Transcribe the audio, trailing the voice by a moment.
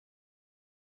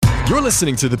You're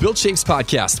listening to the Bill Chaves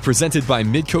Podcast, presented by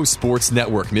Midco Sports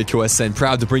Network. Midco SN,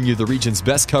 proud to bring you the region's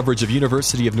best coverage of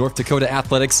University of North Dakota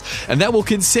athletics, and that will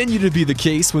continue to be the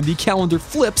case when the calendar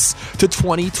flips to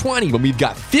 2020, when we've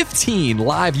got 15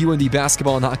 live UND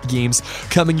basketball and hockey games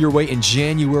coming your way in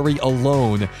January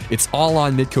alone. It's all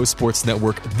on Midco Sports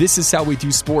Network. This is how we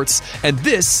do sports, and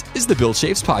this is the Bill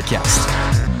Chaves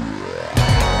Podcast.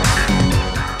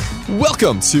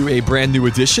 Welcome to a brand new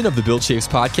edition of the Bill Chaves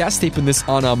Podcast, taping this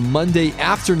on a Monday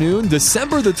afternoon,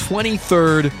 December the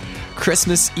 23rd,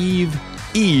 Christmas Eve.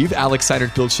 Alex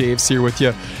Seidert, Bill Chaves here with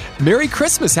you. Merry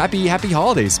Christmas. Happy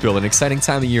holidays, Bill. An exciting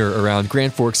time of year around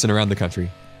Grand Forks and around the country.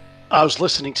 I was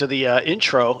listening to the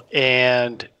intro,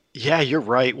 and yeah, you're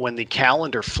right. When the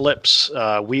calendar flips,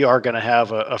 we are going to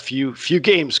have a few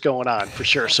games going on for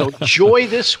sure. So enjoy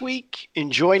this week,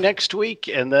 enjoy next week,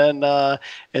 and then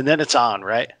it's on,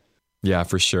 right? Yeah,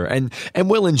 for sure. And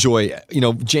we'll enjoy,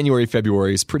 January,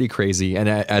 February is pretty crazy, and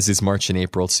as is March and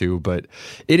April too, but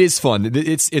it is fun.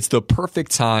 It's the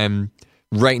perfect time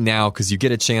right now because you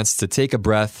get a chance to take a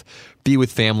breath, be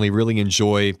with family, really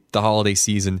enjoy the holiday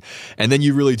season, and then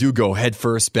you really do go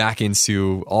headfirst back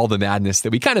into all the madness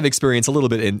that we kind of experience a little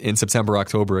bit in September,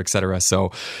 October, et cetera.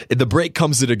 So the break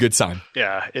comes at a good time.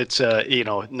 Yeah, it's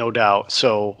no doubt.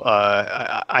 So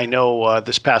I know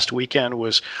this past weekend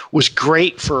was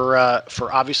great for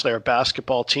obviously our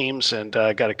basketball teams, and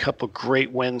got a couple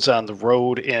great wins on the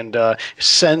road, and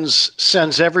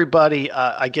sends everybody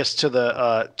I guess to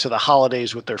the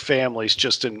holidays with their families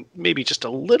just in maybe just a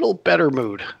little better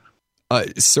mood.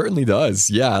 It certainly does.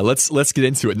 Yeah, let's get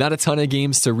into it. Not a ton of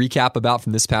games to recap about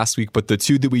from this past week, but the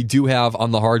two that we do have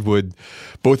on the hardwood,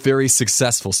 both very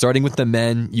successful. Starting with the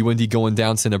men, UND going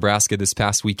down to Nebraska this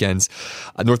past weekend.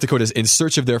 North Dakota's in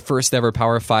search of their first ever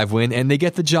Power 5 win, and they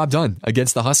get the job done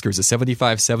against the Huskers, a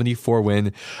 75-74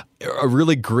 win. A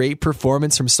really great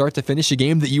performance from start to finish, a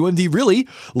game that UND really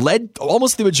led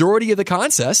almost the majority of the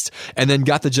contest, and then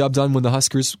got the job done when the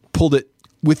Huskers pulled it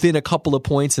within a couple of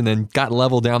points and then got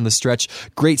level down the stretch.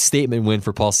 Great statement win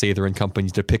for Paul Sather and company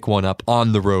to pick one up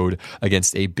on the road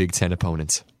against a Big Ten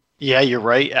opponent. Yeah, you're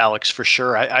right, Alex, for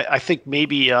sure. I think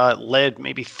maybe led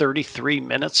 33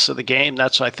 minutes of the game.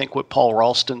 That's, I think, what Paul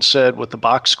Ralston said, what the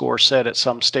box score said at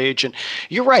some stage. And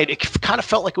you're right. It kind of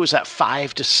felt like it was that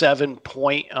 5 to 7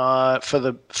 point for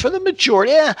the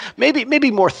majority. Yeah,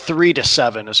 maybe more 3 to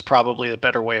 7 is probably the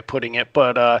better way of putting it.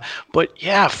 But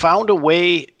yeah, found a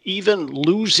way, even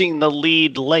losing the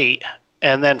lead late,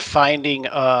 and then finding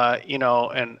a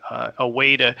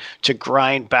way to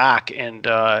grind back and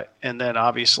then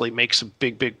obviously make some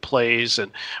big plays.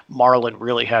 And Marlon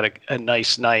really had a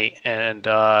nice night, and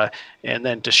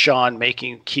then Deshaun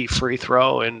making key free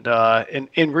throw and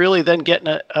really then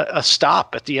getting a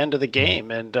stop at the end of the game.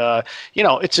 And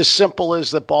it's as simple as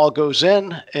the ball goes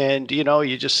in, and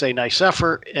you just say nice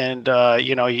effort, and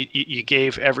you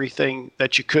gave everything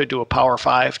that you could to a Power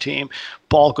 5 team.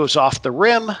 Ball goes off the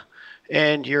rim,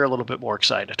 and you're a little bit more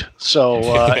excited. So,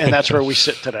 and that's where we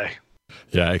sit today.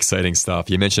 Yeah, exciting stuff.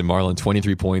 You mentioned Marlon,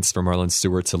 23 points for Marlon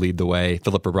Stewart to lead the way.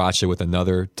 Philip Rabracha with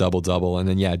another double-double. And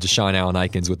then, Deshaun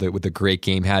Allen-Ikens with a great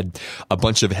game. Had a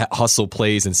bunch of hustle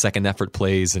plays and second effort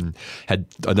plays and had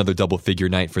another double-figure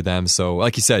night for them. So,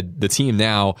 like you said, the team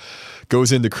now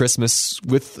goes into Christmas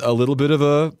with a little bit of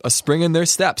a spring in their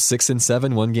step.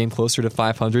 6-7, one game closer to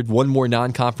 500. One more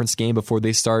non-conference game before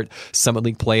they start Summit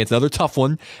League play. It's another tough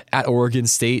one at Oregon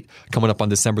State coming up on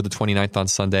December the 29th on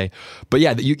Sunday. But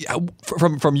yeah,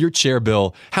 from your chair,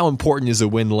 Bill, how important is a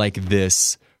win like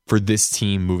this for this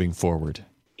team moving forward?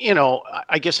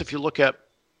 I guess if you look at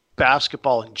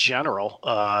basketball in general,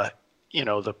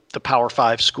 the Power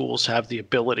 5 schools have the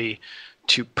ability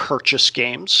to purchase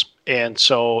games. And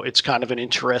so it's kind of an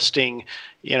interesting,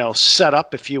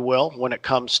 setup, if you will, when it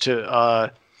comes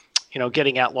to,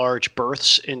 getting at-large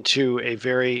berths into a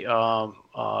very,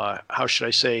 how should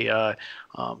I say,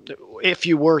 if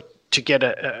you were to get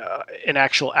an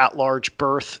actual at-large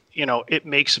berth, it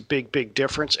makes a big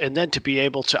difference. And then to be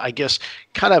able to, I guess,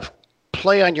 kind of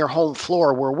play on your home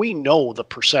floor where we know the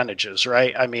percentages,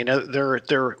 right? I mean,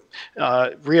 they're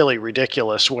really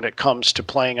ridiculous when it comes to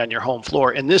playing on your home floor.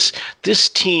 And this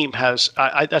team has,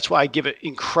 that's why I give it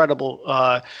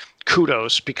incredible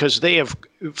kudos, because they have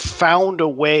found a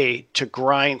way to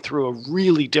grind through a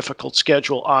really difficult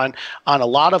schedule on a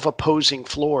lot of opposing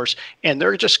floors, and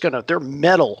they're just their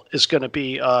mettle is going to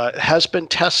be has been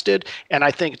tested, and I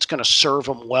think it's going to serve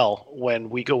them well when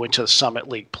we go into the Summit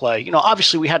League play.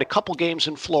 Obviously we had a couple games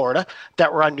in Florida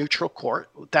that were on neutral court.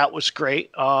 That was great,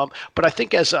 but I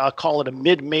think as I'll call it a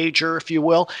mid-major, if you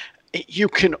will, you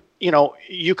can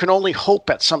you can only hope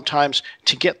at sometimes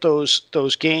to get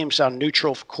those games on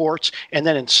neutral courts. And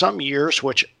then in some years,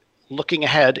 which looking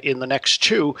ahead in the next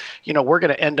two, we're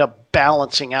going to end up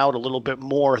balancing out a little bit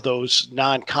more those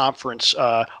non-conference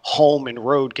home and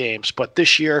road games. But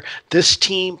this year, this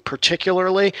team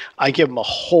particularly, I give them a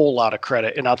whole lot of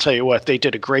credit. And I'll tell you what, they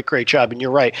did a great job. And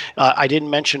you're right. I didn't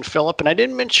mention Phillip, and I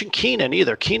didn't mention Keenan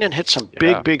either. Keenan hit some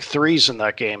big threes in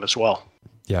that game as well.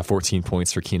 Yeah, 14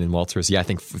 points for Keenan Walters. Yeah, I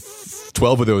think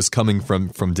 12 of those coming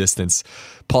from distance.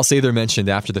 Paul Sather mentioned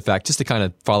after the fact, just to kind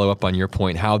of follow up on your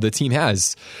point, how the team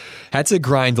has had to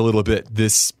grind a little bit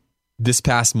this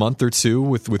past month or two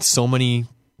with so many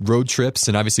road trips,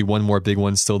 and obviously one more big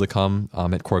one still to come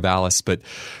at Corvallis. But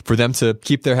for them to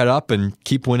keep their head up and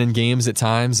keep winning games at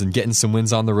times and getting some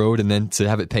wins on the road, and then to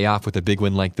have it pay off with a big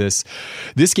win like this.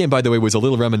 This game, by the way, was a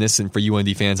little reminiscent for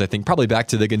UND fans, I think, probably back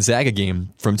to the Gonzaga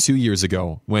game from 2 years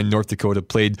ago when North Dakota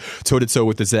played toe-to-toe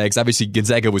with the Zags. Obviously,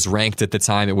 Gonzaga was ranked at the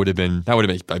time. They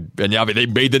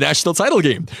made the national title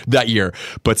game that year.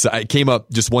 But it came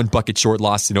up just one bucket short,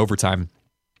 lost in overtime.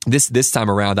 This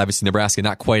time around, obviously Nebraska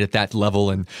not quite at that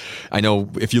level, and I know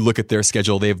if you look at their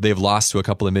schedule, they've lost to a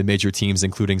couple of mid-major teams,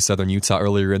 including Southern Utah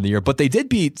earlier in the year. But they did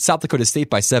beat South Dakota State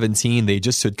by 17. They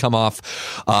just had come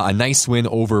off a nice win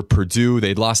over Purdue.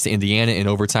 They'd lost to Indiana in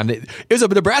overtime. It was a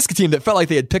Nebraska team that felt like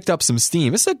they had picked up some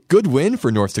steam. It's a good win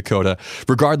for North Dakota,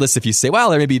 regardless if you say,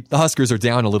 well, maybe the Huskers are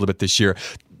down a little bit this year.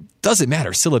 Doesn't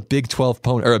matter. Still a Big 12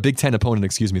 opponent, or a Big 10 opponent,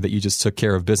 that you just took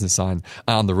care of business on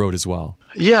the road as well.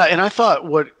 Yeah, and I thought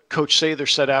what Coach Sather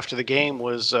said after the game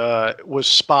was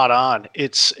spot on.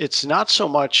 It's not so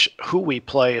much who we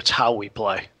play, it's how we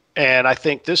play. And I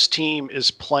think this team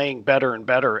is playing better and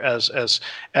better as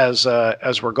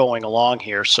we're going along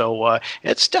here. So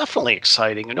it's definitely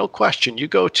exciting, no question. You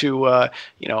go to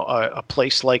a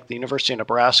place like the University of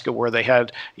Nebraska where they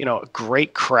had a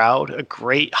great crowd, a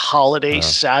great holiday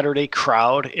Saturday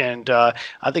crowd, and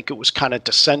I think it was kind of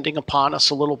descending upon us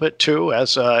a little bit too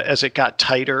as it got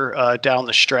tighter down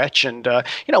the stretch. And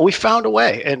we found a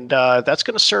way, and that's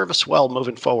going to serve us well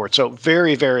moving forward. So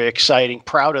very, very exciting.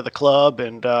 Proud of the club,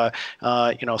 and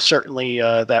certainly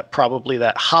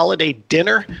that holiday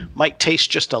dinner might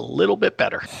taste just a little bit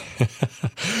better.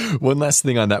 One last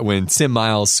thing on that win. Tim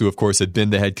Miles, who of course had been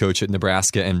the head coach at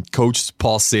Nebraska and coached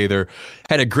Paul Sather,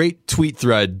 had a great tweet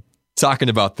thread talking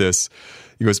about this.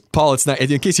 He goes, Paul, it's not,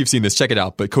 in case you've seen this, check it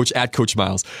out, but Coach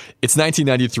Miles, it's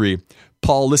 1993.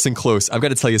 Paul, listen close. I've got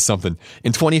to tell you something.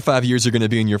 In 25 years, you're going to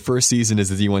be in your first season as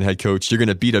the D1 head coach. You're going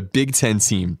to beat a Big 10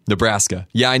 team, Nebraska.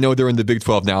 Yeah, I know they're in the Big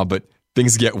 12 now, but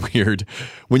things get weird.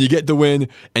 When you get the win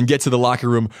and get to the locker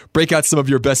room, break out some of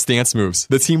your best dance moves.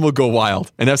 The team will go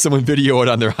wild and have someone video it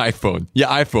on their iPhone. Yeah,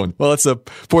 iPhone. Well, it's a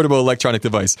portable electronic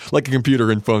device, like a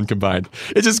computer and phone combined.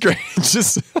 It's just great.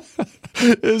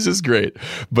 It's just great.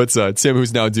 But Tim,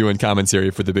 who's now doing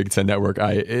commentary for the Big Ten Network,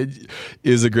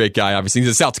 is a great guy. Obviously,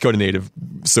 he's a South Dakota native,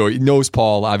 so he knows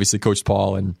Paul, obviously coached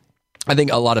Paul, and I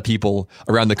think a lot of people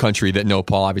around the country that know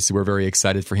Paul, obviously, were very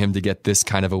excited for him to get this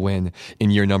kind of a win in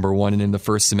year number one and in the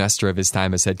first semester of his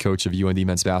time as head coach of UND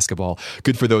men's basketball.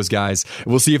 Good for those guys.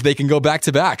 We'll see if they can go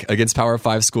back-to-back against Power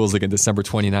 5 schools again December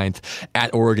 29th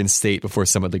at Oregon State before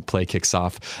Summit League play kicks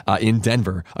off in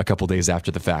Denver a couple days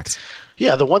after the fact.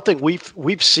 Yeah, the one thing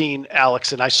we've seen,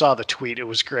 Alex, and I saw the tweet, it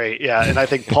was great. Yeah, and I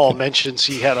think Paul mentions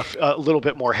he had a little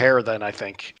bit more hair than I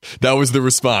think. That was the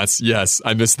response. Yes,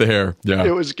 I missed the hair. Yeah, it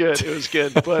was good.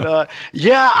 But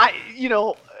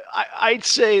I'd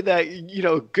say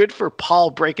that, good for Paul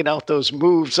breaking out those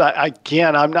moves.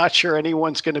 I'm not sure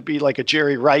anyone's going to be like a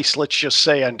Jerry Rice, let's just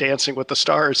say, on Dancing with the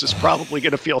Stars is probably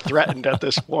going to feel threatened at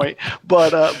this point.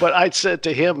 But I'd said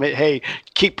to him, hey,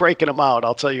 keep breaking them out.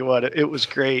 I'll tell you what, it was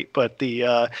great. But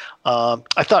I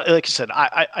thought, like I said,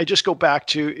 I just go back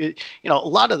to it, a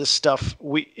lot of this stuff,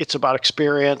 it's about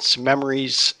experience,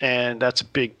 memories, and that's a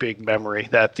big, big memory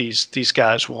that these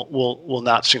guys will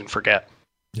not soon forget.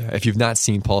 Yeah, if you've not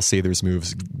seen Paul Sather's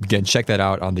moves, again, check that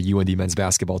out on the UND men's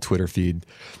basketball Twitter feed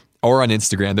or on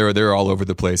Instagram. They're all over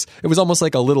the place. It was almost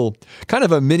like a little kind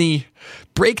of a mini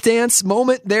breakdance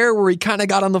moment there where he kind of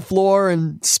got on the floor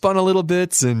and spun a little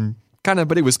bit and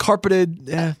but it was carpeted.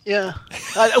 Yeah. Yeah.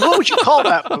 What would you call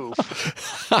that move?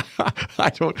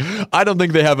 I don't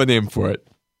think they have a name for it.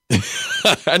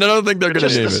 And I don't think they're going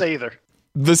to name it.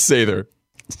 The Sather.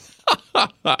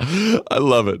 I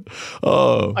love it.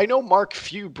 Oh, I know Mark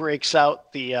Few breaks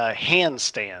out the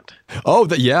handstand. Oh,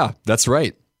 yeah, that's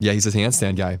right. Yeah, he's a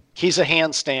handstand guy. He's a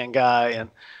handstand guy, and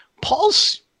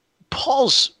Paul's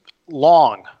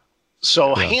long,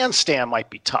 so handstand might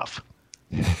be tough.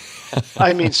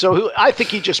 I mean, so I think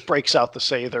he just breaks out the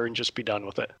Sather and just be done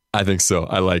with it. I think so.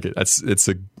 I like it. It's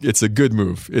a good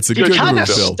move. It's a good move, He kind of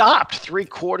Bill. stopped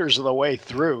 3/4 of the way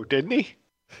through, didn't he?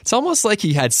 It's almost like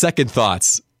he had second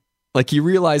thoughts. Like he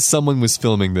realized someone was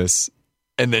filming this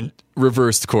and then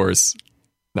reversed course.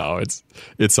 No,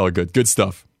 it's all good. Good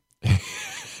stuff.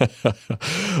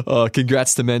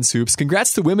 Congrats to men's hoops.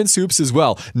 Congrats to women's hoops as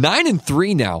well.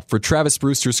 9-3 now for Travis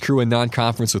Brewster's crew in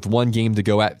non-conference with one game to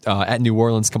go at New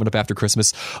Orleans coming up after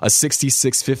Christmas. A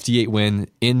 66-58 win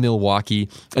in Milwaukee.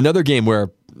 Another game where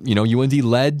UND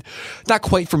led, not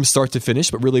quite from start to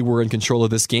finish, but really were in control of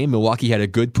this game. Milwaukee had a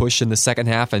good push in the second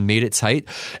half and made it tight,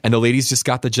 and the ladies just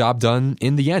got the job done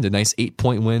in the end. A nice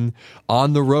 8-point win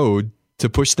on the road to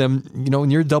push them,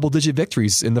 near double-digit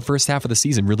victories in the first half of the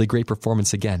season. Really great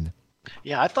performance again.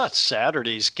 Yeah, I thought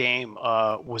Saturday's game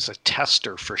was a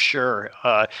tester for sure.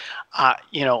 I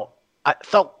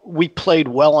felt we played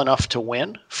well enough to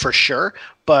win for sure,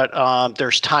 but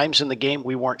there's times in the game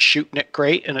we weren't shooting it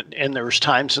great, and there was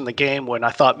times in the game when I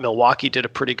thought Milwaukee did a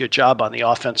pretty good job on the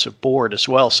offensive board as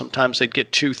well. Sometimes they'd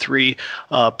get 2-3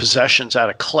 possessions at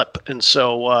a clip, and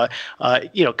so I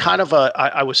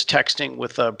was texting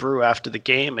with Brew after the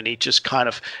game, and he just kind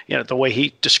of, the way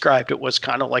he described it was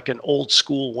kind of like an old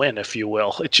school win, if you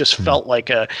will. It just felt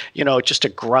like just to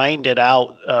grind it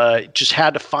out. Just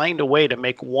had to find a way to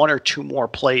make one or two more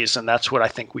plays, and that's what I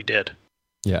think we did.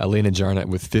 Yeah, Elena Jarnett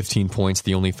with 15 points,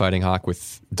 the only Fighting Hawk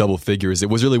with double figures. It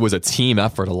was a team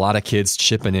effort. A lot of kids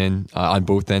chipping in on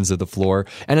both ends of the floor.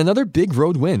 And another big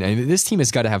road win. I mean, this team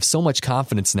has got to have so much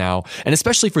confidence now, and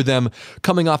especially for them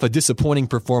coming off a disappointing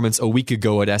performance a week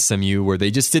ago at SMU where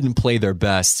they just didn't play their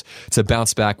best, to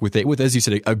bounce back with as you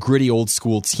said, a gritty old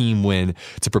school team win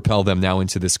to propel them now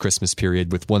into this Christmas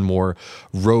period with one more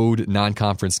road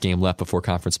non-conference game left before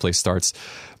conference play starts.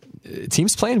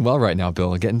 Team's playing well right now,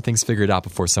 Bill, getting things figured out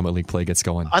before Summit League play gets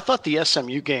going. I thought the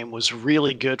SMU game was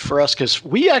really good for us because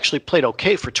we actually played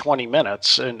okay for 20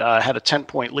 minutes and had a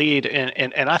 10-point lead.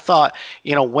 And I thought,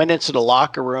 went into the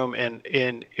locker room and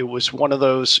it was one of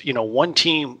those, one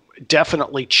team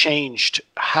definitely changed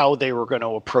how they were going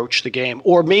to approach the game.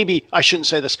 Or maybe, I shouldn't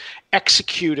say this,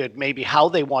 executed maybe how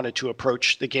they wanted to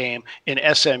approach the game in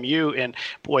SMU. And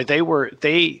boy,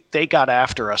 they got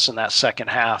after us in that second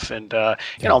half. And,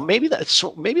 maybe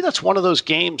that's one of those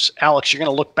games, Alex, you're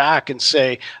going to look back and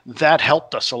say that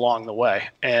helped us along the way.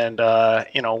 And,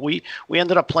 we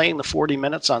ended up playing the 40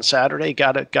 minutes on Saturday,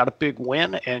 got a big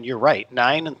win. And you're right,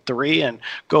 9-3 and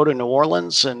go to New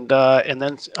Orleans. And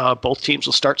then both teams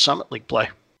will start Summit League play.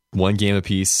 One game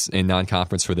apiece in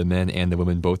non-conference for the men and the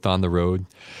women, both on the road.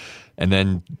 And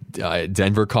then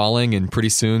Denver calling, and pretty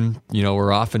soon,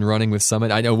 we're off and running with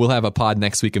Summit. I know we'll have a pod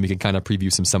next week and we can kind of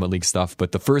preview some Summit League stuff.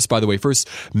 But the first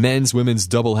men's, women's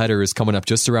doubleheader is coming up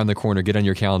just around the corner. Get on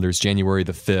your calendars, January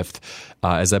the 5th,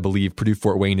 as I believe Purdue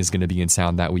Fort Wayne is going to be in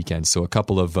town that weekend. So a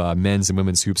couple of men's and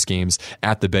women's hoops games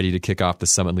at the Betty to kick off the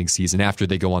Summit League season after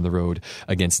they go on the road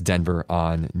against Denver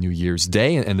on New Year's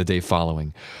Day and the day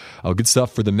following. Good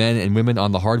stuff for the men and women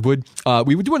on the hardwood.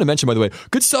 We do want to mention, by the way,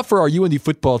 good stuff for our UND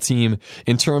football team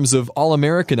in terms of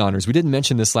All-American honors. We didn't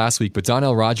mention this last week, but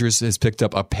Donnell Rogers has picked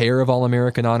up a pair of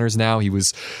All-American honors now. He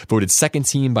was voted second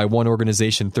team by one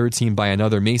organization, third team by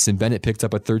another. Mason Bennett picked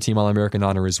up a third team All-American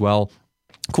honor as well.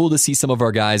 Cool to see some of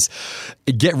our guys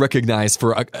get recognized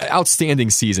for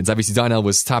outstanding seasons. Obviously, Donnell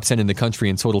was top 10 in the country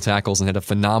in total tackles and had a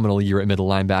phenomenal year at middle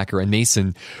linebacker. And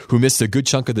Mason, who missed a good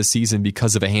chunk of the season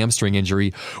because of a hamstring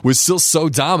injury, was still so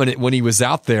dominant when he was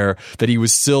out there that he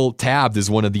was still tabbed as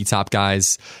one of the top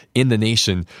guys in the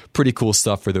nation. Pretty cool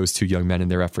stuff for those two young men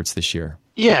and their efforts this year.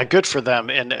 Yeah, good for them,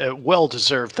 and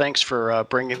well-deserved. Thanks for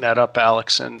bringing that up,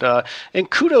 Alex, and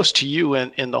kudos to you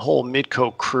and the whole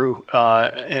Midco crew.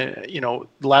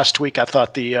 Last week I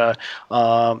thought the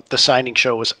signing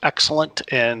show was excellent,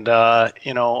 and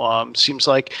seems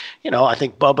like I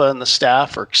think Bubba and the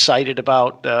staff are excited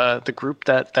about the group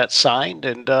that signed,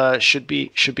 and should be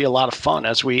a lot of fun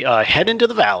as we head into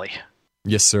the Valley.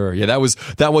 Yes, sir. Yeah, that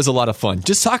was a lot of fun.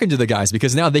 Just talking to the guys,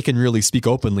 because now they can really speak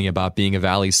openly about being a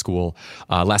Valley school.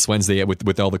 Last Wednesday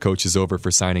with all the coaches over for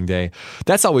signing day.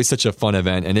 That's always such a fun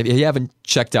event. And if you haven't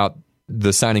checked out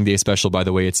the signing day special, by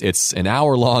the way, it's an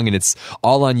hour long and it's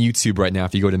all on YouTube right now.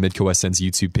 If you go to Midco SN's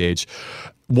YouTube page,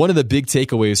 one of the big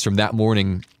takeaways from that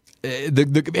morning.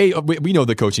 We know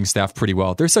the coaching staff pretty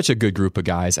well. They're such a good group of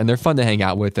guys, and they're fun to hang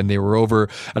out with. And they were over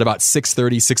at about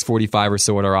 6:30, 6:45 or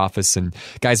so at our office, and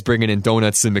guys bringing in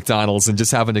donuts and McDonald's and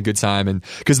just having a good time. And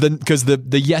because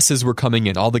the yeses were coming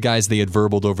in, all the guys they had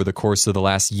verbaled over the course of the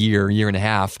last year and a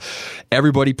half,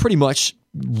 everybody pretty much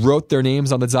wrote their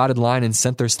names on the dotted line and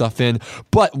sent their stuff in.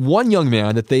 But one young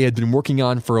man that they had been working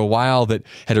on for a while that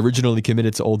had originally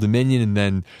committed to Old Dominion, and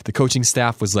then the coaching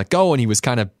staff was let go, and he was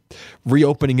kind of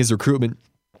reopening his recruitment.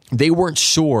 They weren't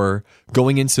sure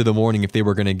going into the morning if they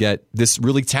were going to get this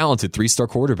really talented 3-star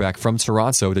quarterback from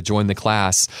Toronto to join the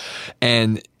class.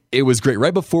 And it was great.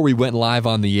 Right before we went live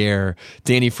on the air,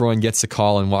 Danny Freund gets a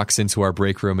call and walks into our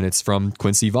break room, and it's from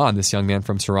Quincy Vaughn, this young man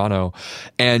from Toronto.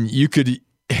 And you could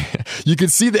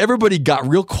see that everybody got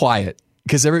real quiet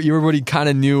because everybody kind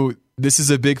of knew this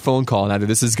is a big phone call, and either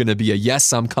this is going to be a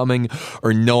yes, I'm coming,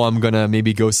 or no, I'm going to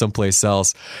maybe go someplace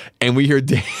else. And we hear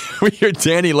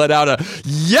Danny let out a,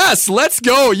 yes, let's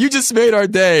go. You just made our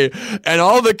day. And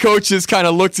all the coaches kind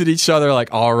of looked at each other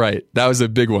like, all right, that was a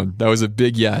big one. That was a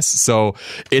big yes. So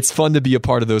it's fun to be a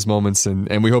part of those moments,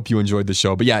 and we hope you enjoyed the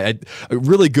show. But yeah,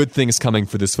 really good things coming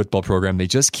for this football program. They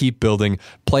just keep building.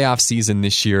 Playoff season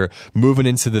this year, moving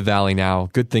into the Valley now.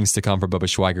 Good things to come for Bubba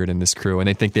Schweigert and this crew. And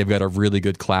I think they've got a really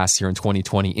good class here in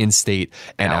 2020 in state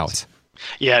and out.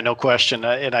 Yeah, no question.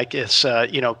 And I guess,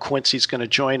 Quincy's going to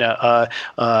join a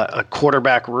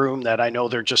quarterback room that I know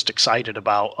they're just excited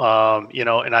about,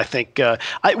 and I think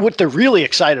what they're really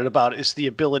excited about is the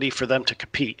ability for them to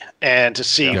compete and to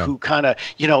see who kind of,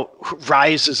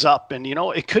 rises up. And,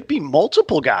 it could be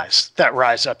multiple guys that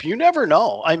rise up. You never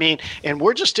know. I mean, and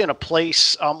we're just in a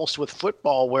place almost with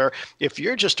football where if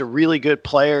you're just a really good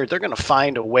player, they're going to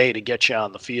find a way to get you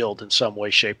on the field in some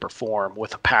way, shape, or form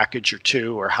with a package or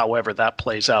two or however that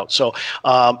plays out. So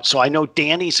I know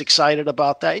Danny's excited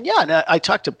about that. And and I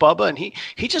talked to Bubba, and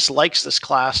he just likes this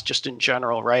class just in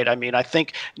general, right? I mean, I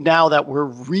think now that we're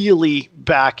really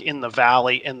back in the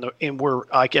Valley and we're,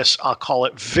 I guess I'll call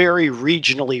it very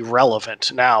regionally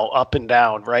relevant now, up and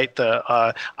down, right?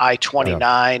 The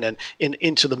I-29 and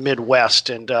into the Midwest.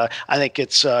 And I think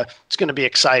it's going to be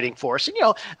exciting for us. And,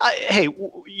 hey,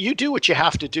 you do what you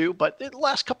have to do, but the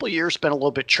last couple of years been a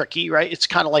little bit tricky, right? It's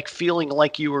kind of like feeling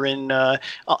like you were in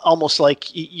almost like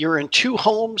you're in two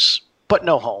homes, but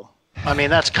no home. I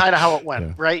mean, that's kind of how it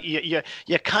went, right? You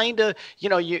kind of,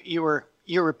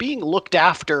 you were being looked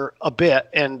after a bit,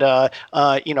 and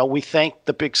we thank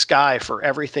the Big Sky for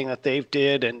everything that they've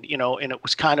did, and and it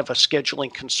was kind of a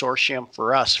scheduling consortium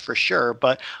for us for sure,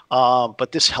 but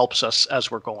this helps us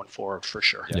as we're going forward for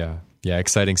sure. Yeah,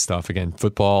 exciting stuff. Again,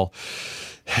 football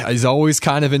is always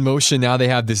kind of in motion. Now they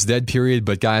have this dead period,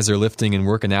 but guys are lifting and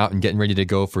working out and getting ready to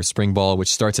go for spring ball,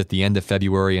 which starts at the end of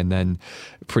February, and then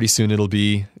pretty soon it'll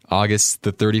be August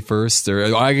the 31st,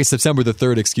 or August, September the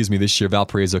 3rd, this year.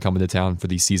 Valparaiso coming to town for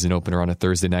the season opener on a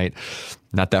Thursday night.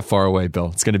 Not that far away, Bill.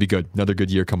 It's going to be good. Another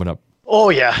good year coming up. Oh,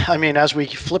 yeah. I mean, as we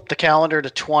flip the calendar to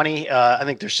 20, I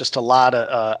think there's just a lot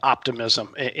of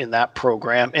optimism in that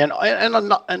program and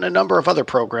a number of other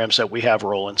programs that we have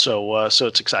rolling. So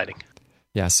it's exciting.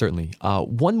 Yeah, certainly.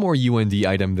 One more UND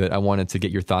item that I wanted to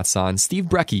get your thoughts on. Steve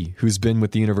Brecky, who's been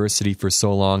with the university for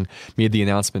so long, made the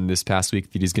announcement this past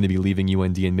week that he's going to be leaving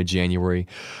UND in mid-January.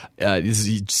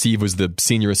 Steve was the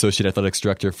senior associate athletics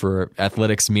director for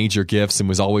athletics major gifts and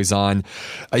was always on.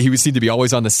 He seemed to be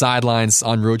always on the sidelines,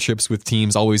 on road trips with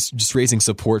teams, always just raising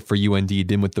support for UND. He'd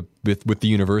been with the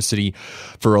university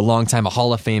for a long time, a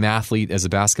Hall of Fame athlete as a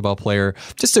basketball player.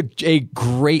 Just a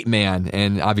great man,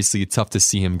 and obviously tough to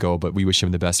see him go, but we wish him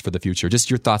the best for the future.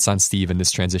 Just your thoughts on Steve and this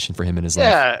transition for him in his life.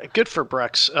 Yeah, good for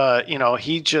Brex.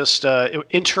 He just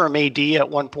interim AD at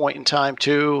one point in time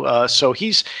too. So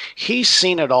he's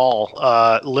seen it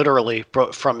all, literally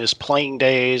from his playing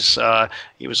days.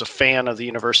 He was a fan of the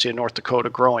University of North Dakota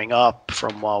growing up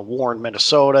from Warren,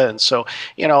 Minnesota, and so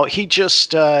he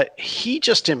just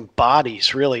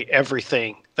embodies really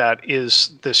everything that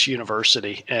is this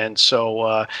university. And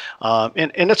so,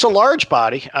 and it's a large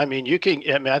body. I mean,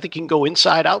 I think he can go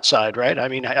inside, outside, right? I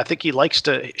mean, I think he likes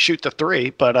to shoot the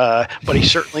three, but he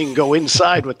certainly can go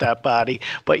inside with that body.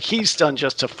 But he's done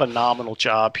just a phenomenal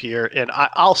job here. And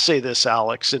I'll say this,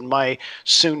 Alex, in my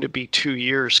soon to be 2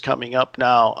 years coming up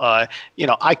now,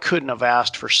 I couldn't have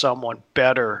asked for someone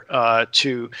better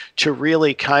to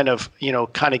really kind of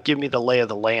give me the lay of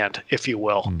the land, if you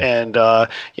will. And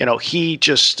he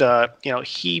just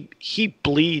he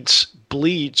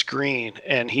bleeds green,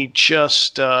 and he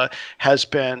just has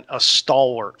been a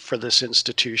stalwart for this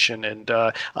institution, and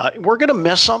we're going to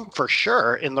miss him for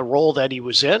sure in the role that he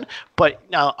was in. But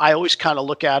now I always kind of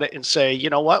look at it and say, you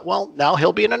know what? Well, now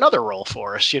he'll be in another role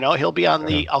for us. He'll be on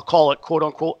the, I'll call it quote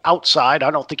unquote outside. I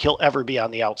don't think he'll ever be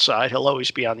on the outside. He'll always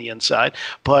be on the inside.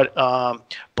 But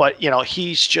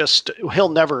he'll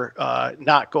never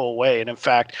not go away. And in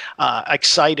fact,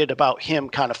 excited about him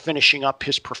kind of finishing up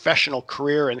his professional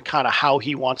career and kind of how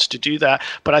he wants to do that.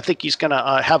 But I think he's going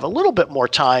to have a little bit more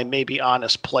time maybe on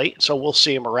his plate. So we'll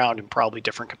see him around in probably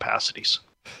different capacities.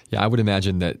 Yeah, I would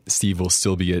imagine that Steve will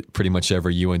still be at pretty much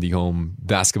every UND home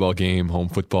basketball game, home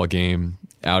football game,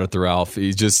 out at the Ralph.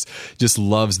 He just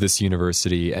loves this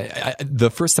university. The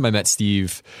first time I met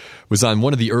Steve was on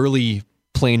one of the early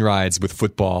plane rides with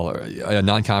football, a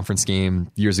non-conference game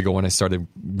years ago when I started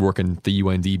working the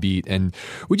UND beat. And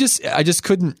I just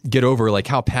couldn't get over like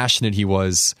how passionate he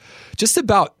was just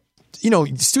about,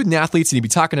 student athletes, and he'd be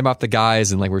talking about the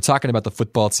guys, and like we're talking about the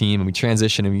football team, and we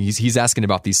transition, and he's asking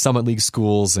about these Summit League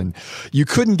schools, and you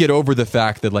couldn't get over the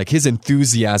fact that like his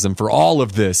enthusiasm for all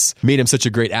of this made him such a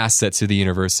great asset to the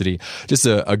university. Just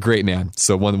a great man.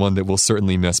 So one that we'll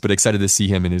certainly miss, but excited to see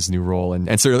him in his new role, and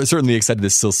certainly excited to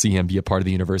still see him be a part of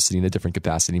the university in a different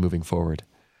capacity moving forward.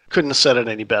 Couldn't have said it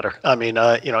any better. I mean,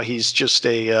 he's just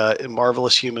a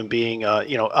marvelous human being.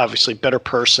 Obviously better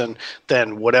person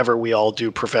than whatever we all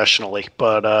do professionally.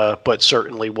 But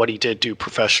certainly what he did do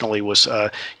professionally was,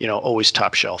 always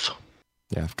top shelf.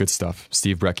 Yeah, good stuff.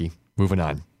 Steve Brecky, moving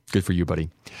on. Good for you, buddy.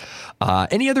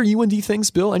 Any other UND things,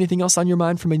 Bill? Anything else on your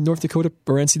mind from a North Dakota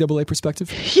or NCAA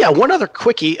perspective? Yeah, one other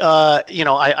quickie.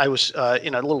 I was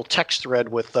in a little text thread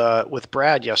with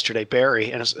Brad yesterday,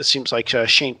 Barry, and it seems like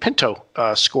Shane Pinto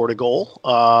scored a goal.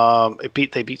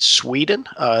 They beat Sweden,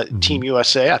 Team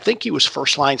USA. I think he was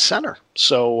first line center.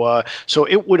 So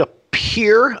it would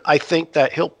appear, I think,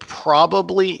 that he'll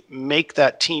probably make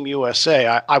that Team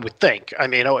USA. I would think. I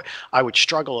mean, I would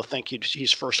struggle to think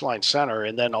he's first line center,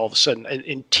 and then all of a sudden,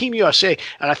 in Team USA,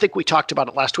 and I think we talked about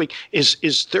it last week,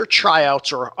 is their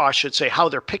tryouts, or I should say, how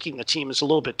they're picking the team is a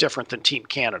little bit different than Team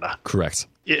Canada. Correct.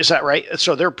 Is that right?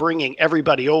 So they're bringing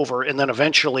everybody over, and then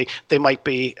eventually they might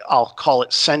be, I'll call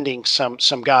it, sending some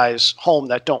guys home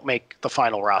that don't make the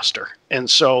final roster. And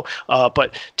so,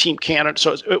 but Team Canada,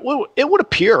 so it would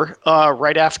appear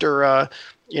right after,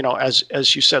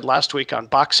 as you said last week on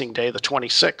Boxing Day, the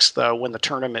 26th, when the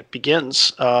tournament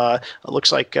begins, it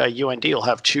looks like UND will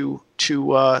have two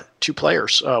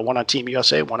players, one on Team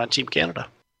USA, one on Team Canada.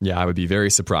 Yeah, I would be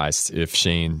very surprised if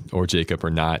Shane or Jacob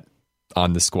are not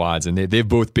on the squads, and they've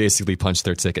both basically punched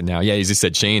their ticket now. Yeah, as you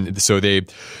said, Shane. So they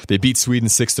beat Sweden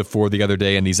 6-4 the other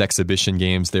day in these exhibition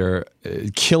games. They're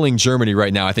killing Germany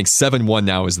right now. I think 7-1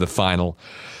 now is the final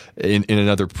in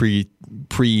another pre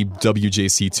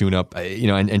WJC tune-up.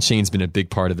 And Shane's been a big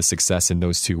part of the success in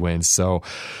those two wins. So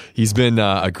he's been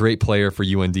a great player for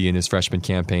UND in his freshman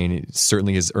campaign. He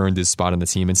certainly has earned his spot on the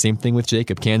team. And same thing with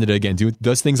Jacob. Canada, again,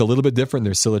 does things a little bit different.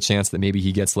 There's still a chance that maybe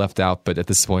he gets left out. But at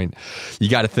this point, you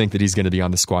got to think that he's going to be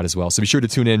on the squad as well. So be sure to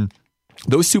tune in.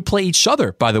 Those two play each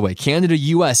other, by the way.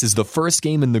 Canada-US is the first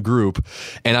game in the group,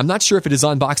 and I'm not sure if it is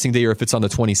on Boxing Day or if it's on the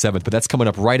 27th, but that's coming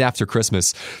up right after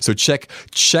Christmas. So check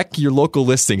your local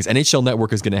listings. NHL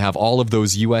Network is going to have all of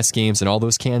those US games and all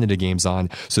those Canada games on,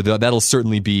 so that'll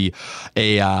certainly be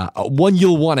a one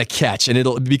you'll want to catch.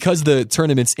 And because the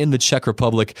tournament's in the Czech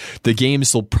Republic, the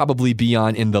games will probably be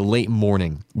on in the late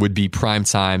morning, would be prime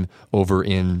time over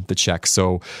in the Czech.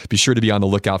 So be sure to be on the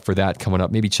lookout for that coming up.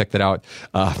 Maybe check that out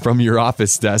from your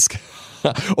office desk.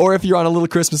 Or if you're on a little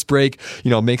Christmas break,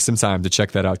 make some time to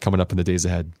check that out coming up in the days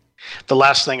ahead. The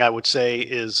last thing I would say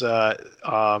is got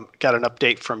an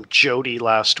update from Jody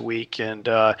last week, and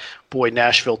boy,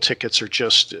 Nashville tickets are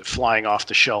just flying off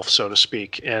the shelf, so to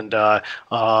speak, and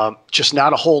just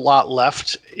not a whole lot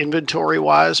left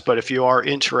inventory-wise. But if you are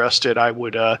interested,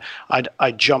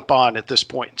 I'd jump on at this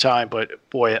point in time. But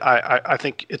boy, I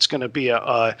think it's going to be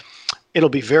it'll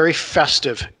be very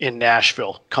festive in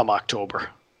Nashville come October.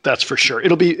 That's for sure.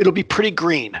 It'll be pretty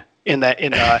green in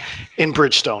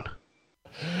Bridgestone.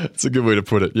 That's a good way to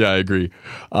put it. Yeah, I agree.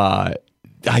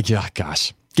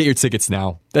 Gosh, get your tickets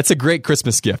now. That's a great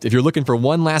Christmas gift. If you're looking for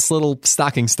one last little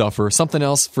stocking stuffer, something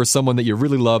else for someone that you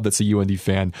really love that's a UND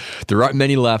fan, there aren't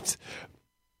many left.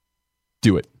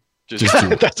 Do it. Just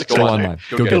do it. That's Go online.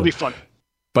 It'll be fun.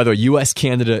 By the way,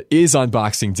 US-Canada is on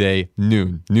Boxing Day,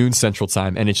 noon Central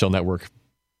Time, NHL Network.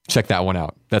 Check that one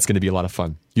out. That's going to be a lot of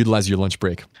fun. Utilize your lunch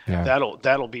break. Yeah.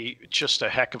 That'll be just a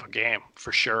heck of a game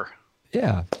for sure.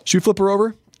 Yeah. Should we flip her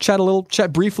over?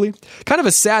 Chat briefly. Kind of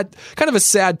a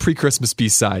sad pre-Christmas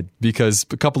B-side because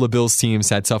a couple of Bills teams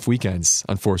had tough weekends,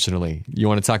 unfortunately. You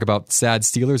want to talk about sad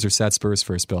Steelers or sad Spurs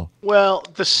first, Bill? Well,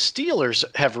 the Steelers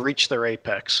have reached their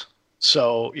apex.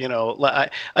 So,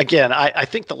 I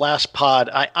think the last pod,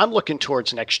 I'm looking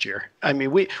towards next year. I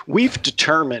mean, we've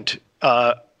determined,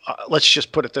 let's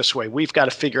just put it this way, we've got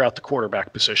to figure out the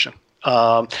quarterback position.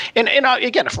 And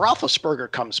again, if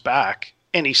Roethlisberger comes back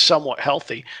and he's somewhat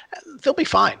healthy, they'll be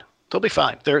fine. They'll be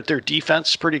fine. Their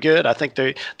defense is pretty good. I think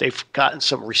they've gotten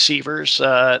some receivers,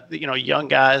 young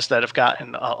guys that have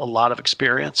gotten a lot of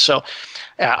experience. So,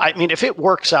 I mean, if it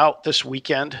works out this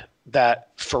weekend that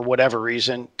for whatever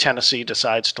reason Tennessee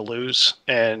decides to lose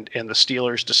and the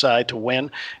Steelers decide to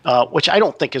win, which I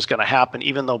don't think is going to happen,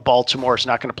 even though Baltimore is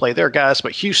not going to play their guys,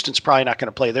 but Houston's probably not going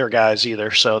to play their guys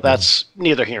either. So that's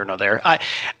neither here nor there.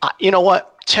 You know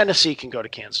what? Tennessee can go to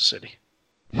Kansas City.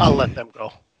 I'll let them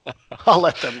go. I'll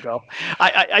let them go.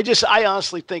 I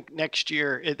honestly think next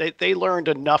year they learned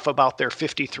enough about their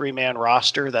 53-man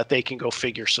roster that they can go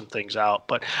figure some things out.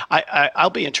 But I'll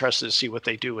be interested to see what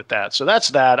they do with that. So that's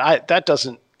that. That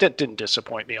didn't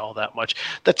disappoint me all that much.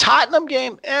 The Tottenham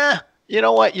game, you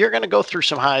know what? You're going to go through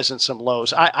some highs and some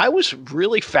lows. I was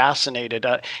really fascinated.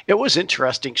 It was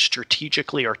interesting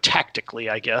strategically or tactically,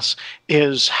 I guess,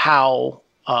 is how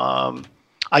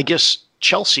I guess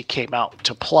Chelsea came out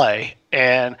to play.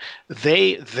 And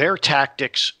their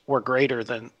tactics were greater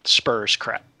than Spurs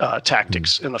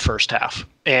tactics in the first half.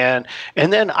 And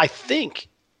then I think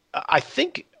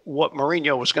what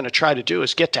Mourinho was going to try to do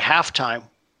is get to halftime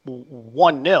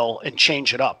 1-0 and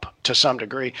change it up to some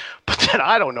degree. But then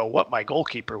I don't know what my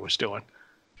goalkeeper was doing.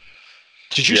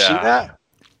 Did you see that?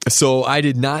 So I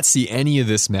did not see any of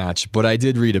this match, but I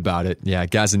did read about it. Yeah,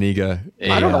 Gazzaniga.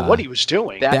 I don't know what he was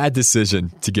doing. Bad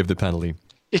decision to give the penalty.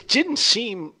 It didn't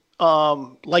seem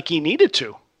like he needed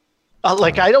to.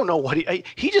 I don't know what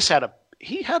he just had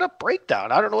a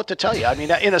breakdown. I don't know what to tell you. I mean,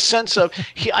 in a sense of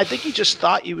I think he just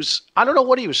thought I don't know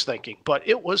what he was thinking, but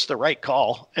it was the right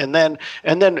call. And then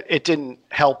it didn't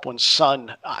help when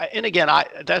Son, and again,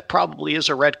 that probably is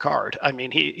a red card. I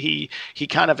mean, he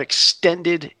kind of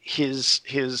extended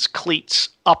his cleats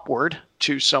upward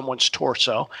to someone's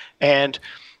torso. And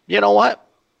you know what?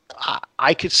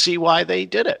 I could see why they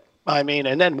did it. I mean,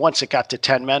 and then once it got to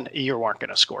 10 men, you weren't going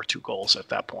to score 2 goals at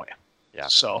that point. Yeah.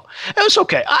 So it was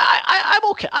okay. I'm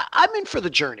okay. I'm in for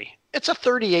the journey. It's a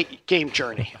 38-game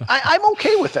journey. I'm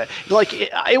okay with it. Like,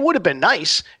 it would have been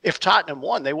nice if Tottenham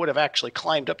won. They would have actually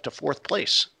climbed up to 4th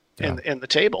place in the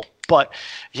table. But,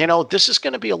 this is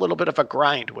going to be a little bit of a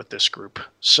grind with this group.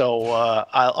 So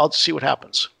I'll see what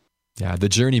happens. Yeah, the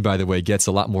journey, by the way, gets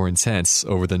a lot more intense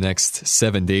over the next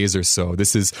 7 days or so.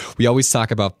 We always talk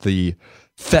about the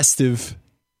festive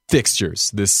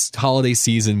fixtures, this holiday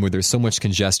season where there's so much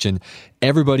congestion.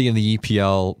 Everybody in the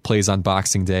EPL plays on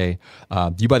Boxing Day.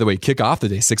 You, by the way, kick off the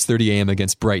day, 6:30 a.m.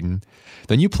 against Brighton.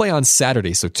 Then you play on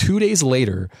Saturday. So 2 days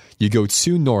later, you go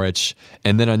to Norwich.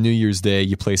 And then on New Year's Day,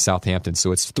 you play Southampton.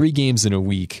 So it's 3 games in a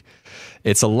week.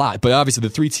 It's a lot. But obviously,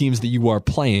 the 3 teams that you are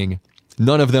playing,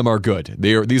 none of them are good.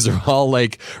 These are all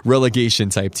like relegation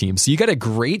type teams. So you got a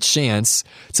great chance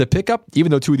to pick up, even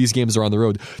though 2 of these games are on the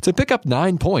road, to pick up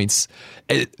 9 points.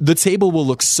 The table will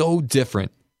look so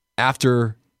different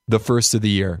after the first of the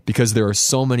year because there are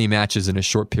so many matches in a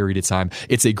short period of time.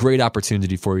 It's a great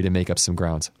opportunity for you to make up some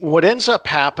ground. What ends up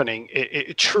happening,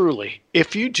 truly,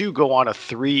 if you do go on a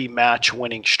 3-match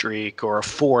winning streak or a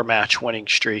 4-match winning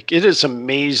streak, it is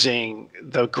amazing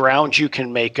the ground you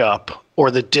can make up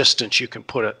or the distance you can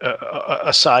put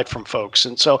aside from folks.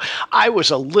 And so I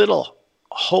was a little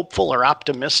hopeful or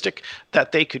optimistic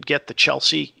that they could get the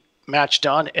Chelsea match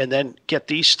done and then get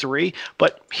these 3.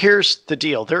 But here's the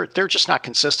deal. They're just not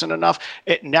consistent enough.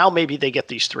 Now maybe they get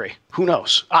these 3. Who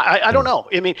knows? I don't know.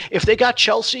 I mean, if they got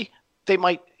Chelsea, they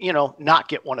might, not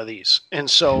get one of these. And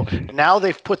so now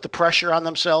they've put the pressure on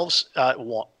themselves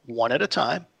one at a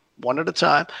time.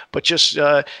 But just,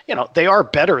 they are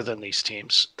better than these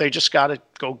teams. They just got to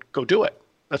go do it.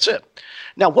 That's it.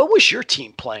 Now, what was your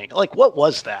team playing? Like, what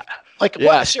was that? Like,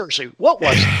 seriously, what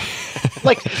was it?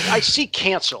 Like, I see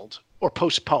canceled or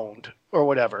postponed or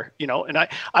whatever, and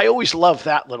I always love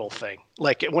that little thing.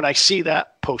 Like, when I see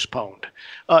that postponed,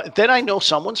 then I know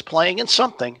someone's playing in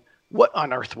something. What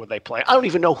on earth were they playing? I don't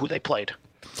even know who they played.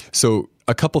 So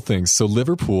a couple things. So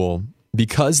Liverpool,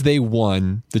 because they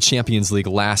won the Champions League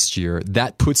last year,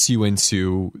 that puts you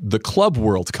into the Club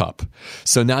World Cup.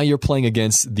 So now you're playing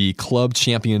against the club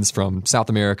champions from South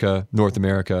America, North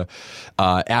America,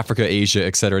 Africa, Asia,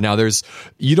 etc. Now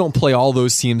you don't play all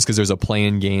those teams because there's a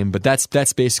play-in game, but that's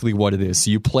basically what it is.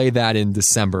 So you play that in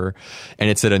December, and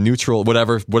it's at a neutral,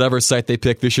 whatever site they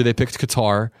pick. This year they picked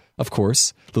Qatar, of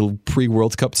course, little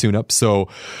pre-World Cup tune-up. So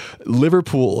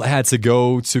Liverpool had to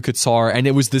go to Qatar, and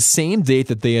it was the same date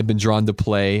that they had been drawn to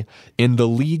play in the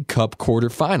League Cup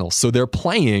quarterfinals. So they're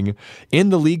playing in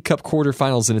the League Cup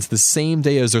quarterfinals, and it's the same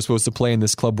day as they're supposed to play in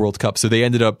this Club World Cup. So they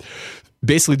ended up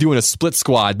basically doing a split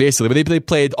squad, basically. But they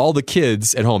played all the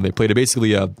kids at home. They played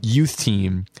basically a youth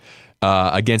team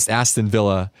against Aston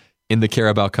Villa in the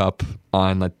Carabao Cup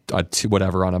on on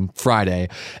a Friday,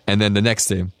 and then the next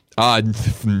day,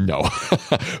 no,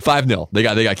 5-0. They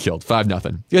got killed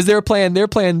 5-0 because they're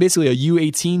playing basically a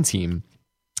U18 team.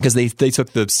 Because they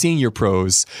took the senior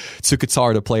pros to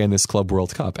Qatar to play in this Club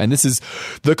World Cup. And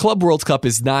the Club World Cup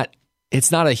is not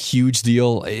a huge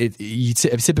deal.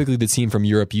 Typically the team from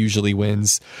Europe usually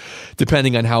wins,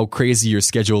 depending on how crazy your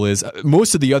schedule is.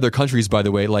 Most of the other countries, by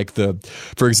the way, like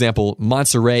for example,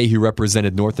 Monterrey, who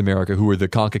represented North America, who were the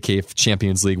CONCACAF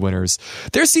Champions League winners,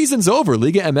 their season's over.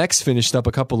 Liga MX finished up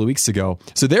a couple of weeks ago.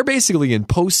 So they're basically in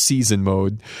postseason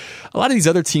mode. A lot of these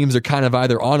other teams are kind of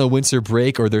either on a winter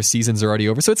break or their season's already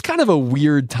over. So it's kind of a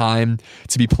weird time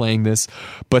to be playing this.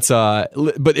 But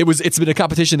it's been a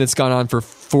competition that's gone on for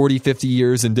 40, 50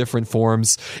 years in different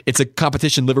forms. It's a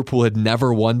competition Liverpool had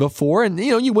never won before, and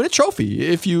you win a trophy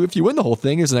if you win the whole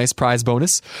thing. There's a nice prize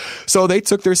bonus. So they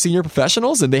took their senior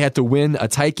professionals and they had to win a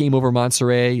tight game over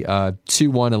Monterrey,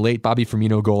 2-1, a late Bobby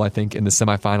Firmino goal, I think, in the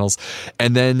semifinals,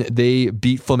 and then they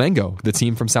beat Flamengo, the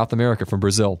team from South America, from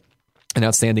Brazil, an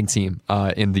outstanding team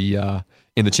in the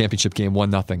championship game,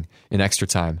 1-0 in extra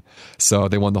time. So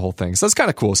they won the whole thing. So it's kind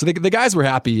of cool. So the guys were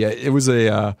happy. It was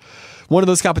one of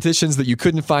those competitions that you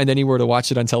couldn't find anywhere to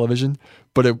watch it on television,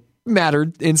 but it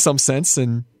mattered in some sense,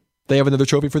 and they have another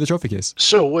trophy for the trophy case.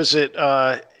 So was it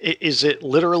a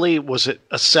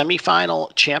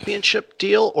semifinal championship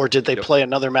deal, or did they play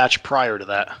another match prior to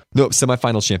that? No,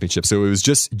 semifinal championship. So it was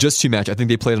just 2 matches. I think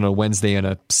they played on a Wednesday and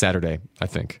a Saturday, I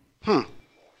think.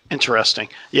 Interesting.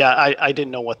 Yeah, I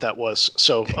didn't know what that was.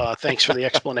 So thanks for the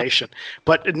explanation.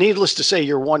 But needless to say,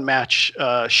 you're one match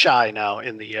shy now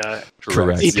in the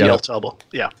EPL table.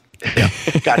 Yeah.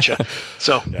 Gotcha.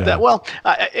 So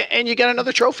and you got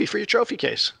another trophy for your trophy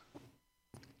case.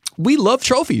 We love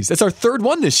trophies. That's our third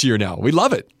one this year now. We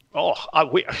love it. Oh,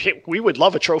 we would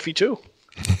love a trophy too.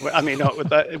 I mean,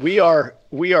 we are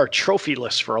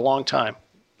trophyless for a long time.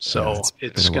 So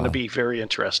it's going to be very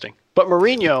interesting. But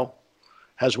Mourinho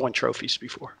has won trophies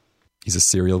before. He's a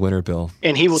serial winner, Bill.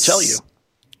 And he will tell you.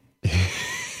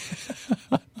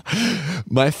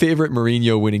 My favorite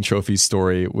Mourinho winning trophy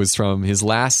story was from his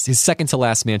second to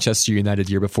last Manchester United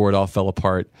year before it all fell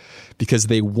apart, because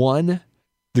they won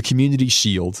the Community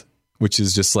Shield, which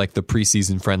is just like the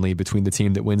preseason friendly between the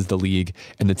team that wins the league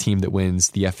and the team that wins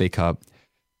the FA Cup.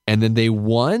 And then they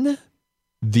won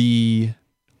the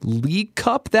League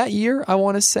Cup that year, I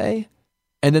want to say.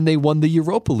 And then they won the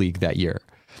Europa League that year.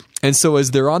 And so as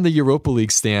they're on the Europa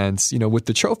League stands, with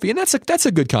the trophy, and that's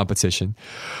a good competition,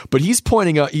 but he's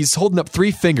holding up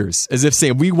 3 fingers as if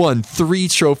saying, we won 3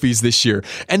 trophies this year.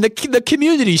 And the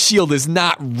Community Shield is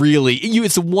not really,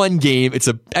 it's one game, it's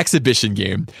an exhibition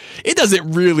game. It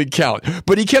doesn't really count.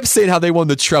 But he kept saying how they won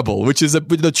the treble, which is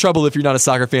the treble, if you're not a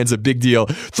soccer fan, is a big deal.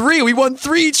 We won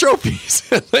 3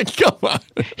 trophies. Like, come on.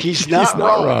 He's not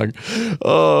wrong.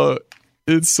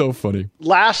 It's so funny.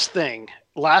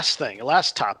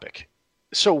 Last topic.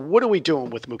 So what are we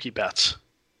doing with Mookie Betts?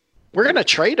 We're going to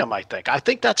trade him, I think. I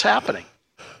think that's happening.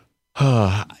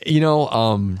 I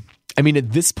mean,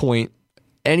 at this point,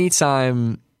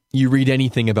 anytime you read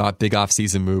anything about big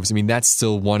offseason moves, I mean, that's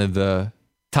still one of the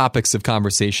topics of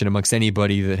conversation amongst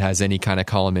anybody that has any kind of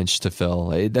column inch to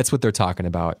fill. That's what they're talking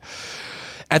about.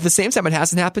 At the same time, it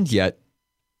hasn't happened yet.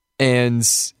 And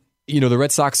the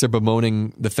Red Sox are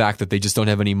bemoaning the fact that they just don't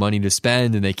have any money to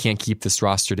spend and they can't keep this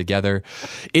roster together.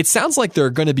 It sounds like they're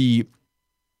going to be,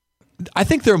 I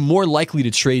think they're more likely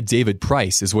to trade David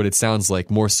Price is what it sounds like,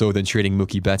 more so than trading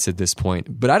Mookie Betts at this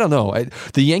point. But I don't know.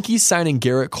 The Yankees signing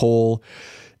Garrett Cole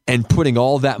and putting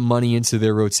all that money into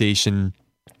their rotation,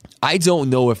 I don't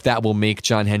know if that will make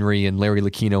John Henry and Larry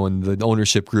Lucchino and the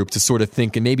ownership group to sort of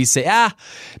think and maybe say,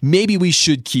 maybe we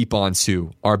should keep on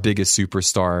to our biggest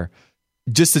superstar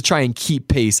just to try and keep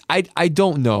pace. I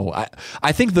don't know.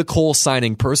 I think the Cole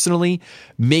signing personally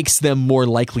makes them more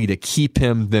likely to keep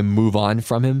him than move on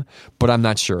from him, but I'm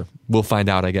not sure. We'll find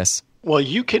out, I guess. Well,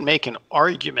 you can make an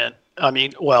argument. I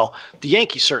mean, the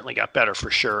Yankees certainly got better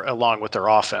for sure, along with their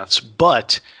offense,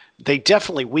 but they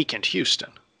definitely weakened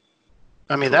Houston.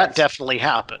 I mean, that definitely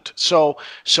happened. So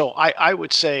I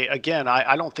would say, again,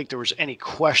 I don't think there was any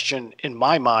question in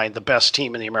my mind the best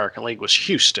team in the American League was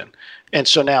Houston. And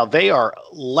so now they are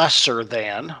lesser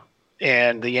than,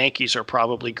 and the Yankees are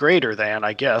probably greater than,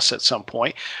 I guess, at some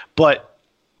point. But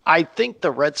I think the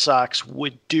Red Sox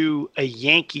would do a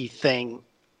Yankee thing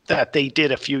that they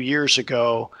did a few years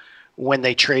ago when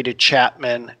they traded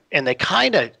Chapman, and they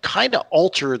kind of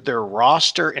altered their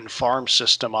roster and farm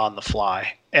system on the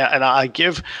fly. And I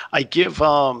give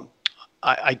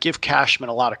I give Cashman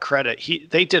a lot of credit.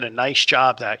 They did a nice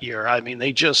job that year. I mean,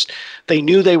 they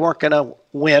knew they weren't going to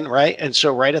win, right? And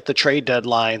so right at the trade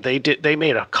deadline, they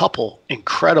made a couple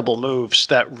incredible moves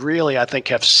that really, I think,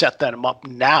 have set them up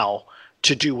now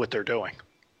to do what they're doing.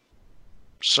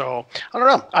 So I don't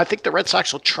know. I think the Red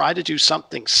Sox will try to do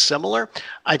something similar.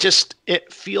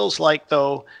 It feels like,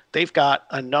 though, they've got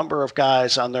a number of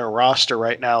guys on their roster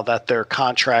right now that their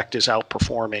contract is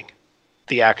outperforming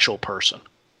the actual person.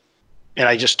 And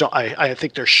I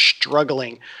think they're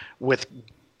struggling with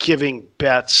giving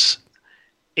Betts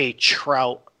a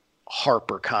Trout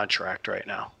Harper contract right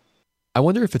now. I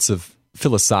wonder if it's a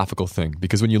philosophical thing,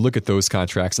 because when you look at those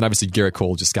contracts, and obviously Garrett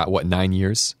Cole just got 9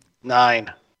 years?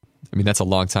 9. I mean, that's a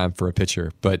long time for a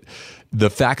pitcher. But the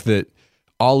fact that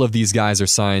all of these guys are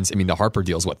signed, I mean, the Harper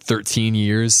deal is 13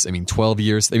 years? I mean, 12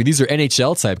 years? I mean, these are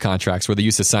NHL type contracts where they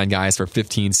used to sign guys for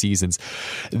 15 seasons.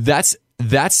 That's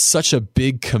such a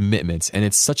big commitment, and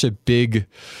it's such a big,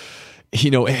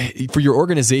 for your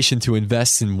organization to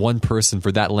invest in one person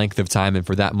for that length of time and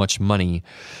for that much money,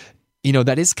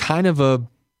 that is kind of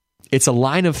it's a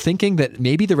line of thinking that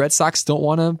maybe the Red Sox don't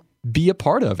want to be a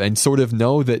part of, and sort of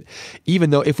know that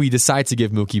even though if we decide to give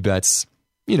Mookie Betts,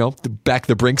 back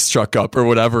the Brinks truck up or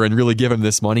whatever and really give him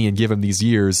this money and give him these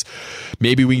years,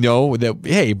 maybe we know that,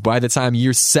 hey, by the time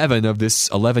year 7 of this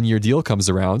 11-year deal comes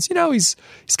around, he's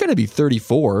going to be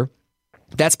 34.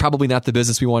 That's probably not the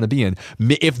business we want to be in.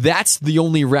 If that's the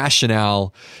only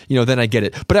rationale, then I get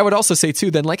it. But I would also say too,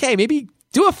 then hey, maybe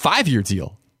do a 5-year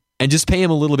deal and just pay him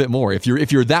a little bit more if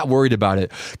you're that worried about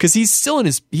it, because he's still in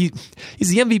he's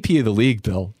the MVP of the league,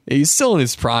 Bill. He's still in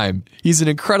his prime. He's an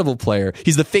incredible player.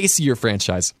 He's the face of your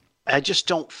franchise. I just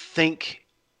don't think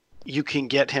you can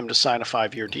get him to sign a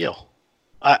 5-year deal.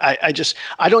 I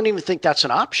don't even think that's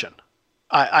an option.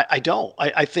 I don't.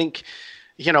 I think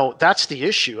that's the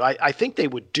issue. I think they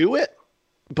would do it,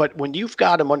 but when you've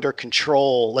got him under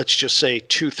control, let's just say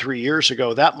 2-3 years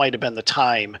ago, that might have been the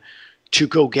time to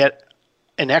go get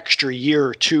an extra year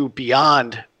or two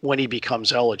beyond when he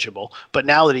becomes eligible. But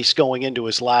now that he's going into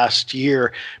his last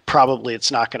year, probably it's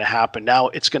not going to happen. Now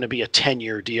it's going to be a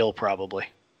 10-year deal probably.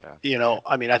 Yeah.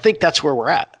 I think that's where we're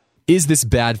at. Is this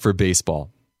bad for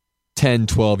baseball? 10,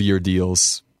 12-year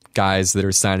deals, guys that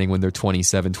are signing when they're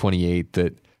 27, 28,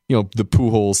 that, the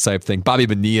Pujols type thing, Bobby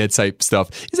Bonilla type stuff.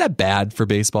 Is that bad for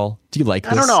baseball? Do you like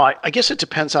this? I don't know. I guess it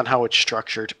depends on how it's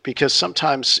structured, because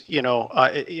sometimes,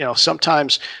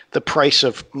 sometimes the price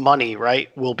of money, right,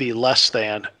 will be less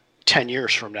than 10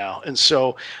 years from now. And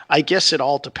so I guess it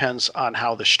all depends on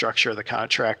how the structure of the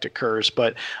contract occurs.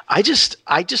 But I just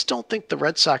don't think the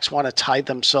Red Sox want to tie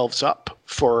themselves up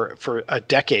for a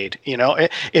decade.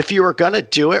 If you were going to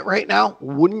do it right now,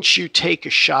 wouldn't you take a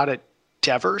shot at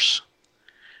Devers?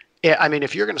 I mean,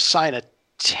 if you're going to sign a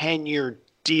 10-year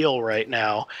deal right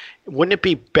now, wouldn't it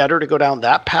be better to go down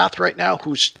that path right now?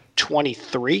 Who's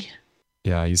 23?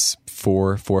 Yeah, he's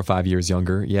 4 or 5 years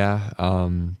younger. Yeah.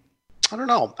 I don't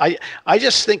know. I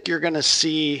just think you're going to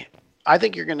see. I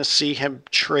think you're going to see him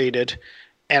traded,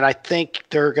 and I think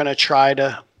they're going to try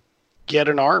to get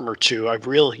an arm or two, a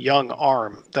real young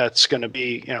arm that's going to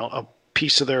be, a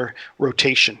piece of their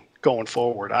rotation going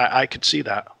forward. I could see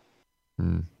that.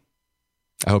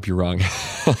 I hope you're wrong.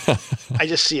 I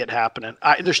just see it happening.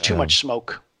 There's too much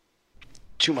smoke.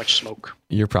 Too much smoke.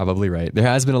 You're probably right. There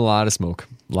has been a lot of smoke.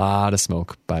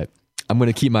 But I'm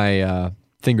going to keep my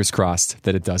fingers crossed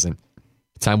that it doesn't.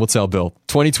 Time will tell, Bill.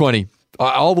 2020.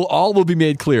 All will be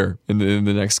made clear in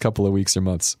the next couple of weeks or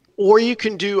months. Or you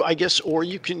can do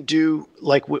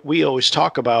like what we always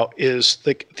talk about is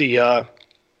the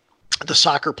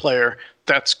soccer player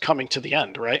that's coming to the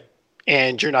end, right?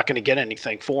 And you're not going to get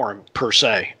anything for him per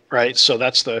se, right? So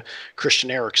that's the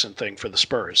Christian Eriksen thing for the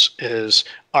Spurs. Is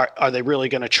are they really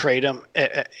going to trade him?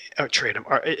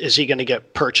 Is he going to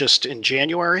get purchased in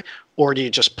January, or do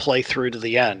you just play through to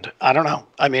the end? I don't know.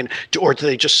 I mean, or do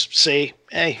they just say,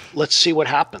 "Hey, let's see what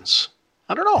happens"?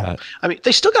 I don't know. I mean,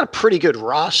 they still got a pretty good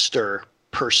roster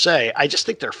per se. I just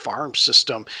think their farm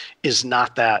system is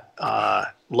not that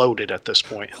loaded at this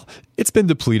point. It's been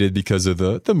depleted because of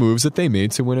the moves that they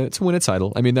made to win a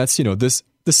title. I mean, that's the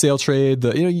Sale trade.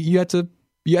 You had to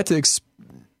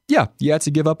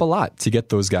give up a lot to get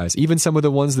those guys. Even some of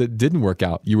the ones that didn't work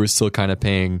out, you were still kind of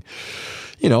paying,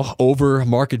 over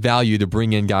market value to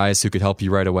bring in guys who could help you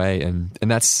right away. And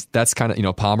that's kind of,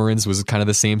 Pomeranz was kind of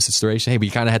the same situation. Hey, we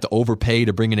kind of had to overpay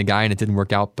to bring in a guy and it didn't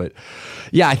work out. But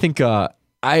yeah, I think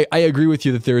I agree with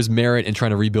you that there is merit in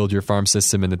trying to rebuild your farm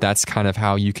system, and that's kind of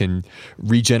how you can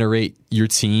regenerate your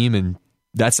team. And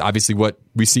that's obviously what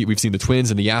we see. We've seen the Twins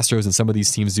and the Astros and some of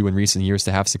these teams do in recent years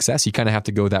to have success. You kind of have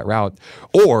to go that route,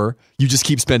 or you just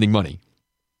keep spending money.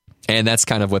 And that's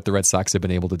kind of what the Red Sox have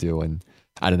been able to do. And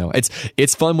I don't know.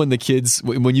 It's fun when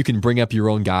when you can bring up your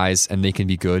own guys and they can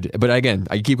be good. But again,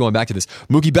 I keep going back to this.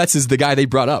 Mookie Betts is the guy they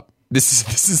brought up.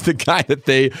 This is the guy that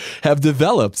they have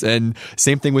developed. And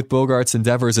same thing with Bogarts and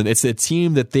Devers. And it's a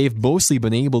team that they've mostly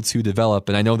been able to develop.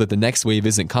 And I know that the next wave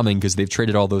isn't coming because they've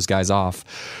traded all those guys off.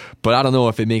 But I don't know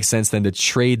if it makes sense then to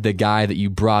trade the guy that you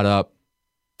brought up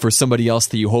for somebody else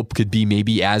that you hope could be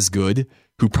maybe as good,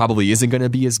 who probably isn't going to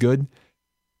be as good.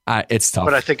 It's tough.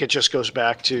 But I think it just goes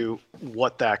back to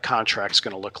what that contract's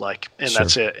going to look like. And Sure.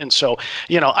 That's it. And so,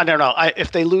 I don't know.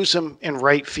 If they lose him in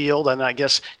right field, then I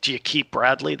guess, do you keep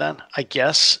Bradley then? I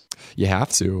guess. You have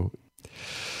to.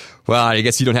 Well, I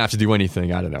guess you don't have to do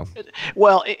anything. I don't know.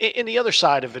 Well, and the other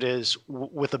side of it is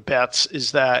with the Betts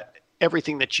is that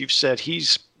everything that you've said,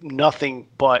 he's nothing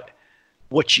but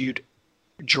what you'd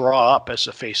draw up as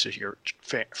the face of your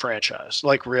franchise.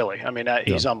 Like, really, I mean,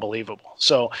 he's unbelievable.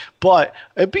 So, but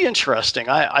it'd be interesting.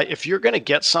 If you're going to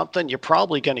get something, you're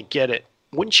probably going to get it.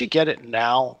 Wouldn't you get it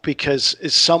now? Because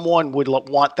someone would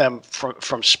want them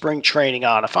from spring training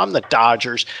on. If I'm the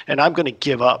Dodgers and I'm going to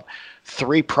give up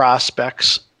 3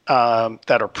 prospects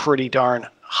that are pretty darn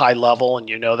high level, and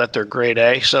you know that they're grade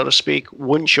A, so to speak,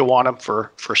 wouldn't you want them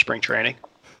for spring training?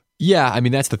 Yeah, I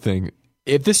mean, that's the thing.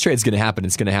 If this trade's going to happen,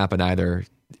 it's going to happen either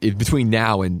between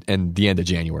now and the end of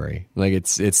January. Like,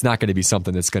 it's not going to be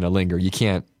something that's going to linger. You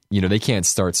can't, they can't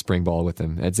start spring ball with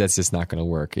him. That's just not going to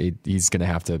work. He's going to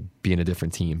have to be in a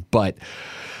different team. But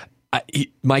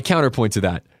my counterpoint to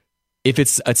that, if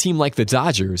it's a team like the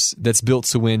Dodgers that's built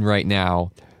to win right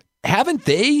now, haven't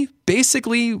they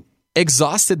basically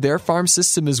exhausted their farm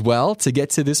system as well to get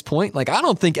to this point? Like, I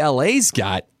don't think LA's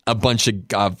got a bunch of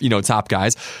top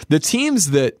guys. The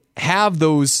teams that have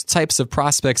those types of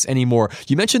prospects anymore.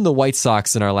 You mentioned the White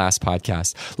Sox in our last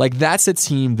podcast. Like, that's a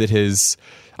team that has,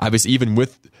 obviously,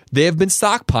 they have been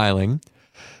stockpiling,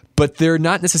 but they're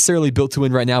not necessarily built to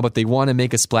win right now, but they want to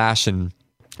make a splash and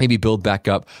maybe build back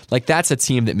up. Like, that's a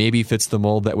team that maybe fits the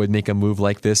mold that would make a move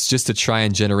like this just to try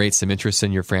and generate some interest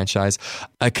in your franchise.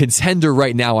 A contender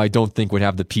right now, I don't think would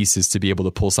have the pieces to be able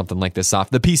to pull something like this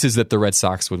off. The pieces that the Red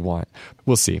Sox would want.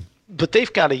 We'll see. But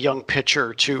they've got a young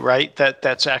pitcher too, right?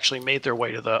 That's actually made their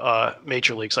way to the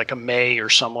major leagues, like a May or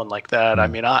someone like that.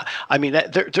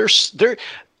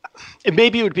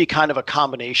 Maybe it would be kind of a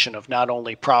combination of not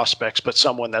only prospects but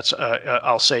someone that's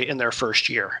I'll say in their first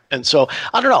year. And so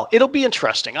I don't know. It'll be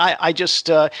interesting. I just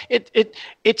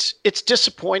it's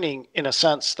disappointing in a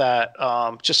sense that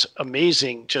just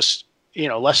amazing. Just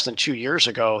less than 2 years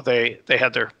ago they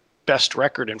had their best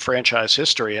record in franchise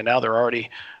history, and now they're already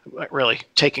really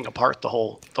taking apart the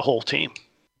whole team.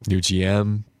 New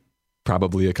GM,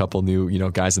 probably a couple new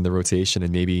guys in the rotation,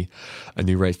 and maybe a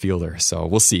new right fielder. So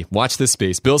we'll see. Watch this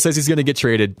space. Bill says he's going to get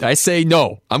traded. I say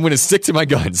no. I'm going to stick to my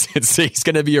guns and say he's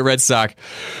going to be a Red Sox.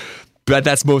 But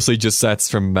that's mostly just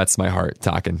that's my heart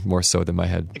talking more so than my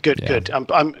head. Good.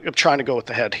 I'm trying to go with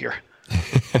the head here.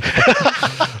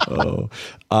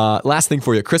 Last thing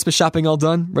for you. Christmas shopping all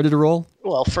done? Ready to roll?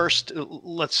 Well, first,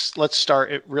 let's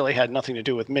start. It really had nothing to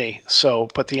do with me.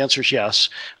 But the answer is yes.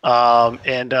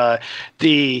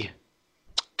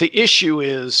 The issue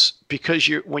is because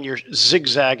when you're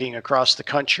zigzagging across the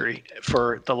country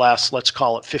for the last, let's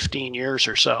call it 15 years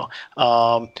or so,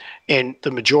 and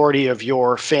the majority of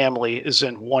your family is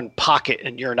in one pocket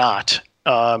and you're not,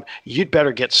 you'd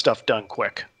better get stuff done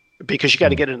quick because you got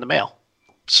to get it in the mail.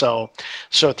 So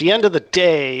at the end of the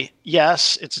day,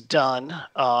 yes, it's done.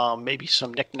 Maybe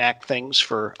some knick-knack things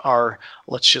for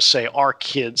let's just say our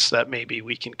kids that maybe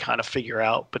we can kind of figure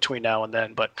out between now and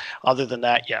then. But other than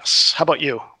that, yes. How about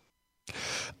you?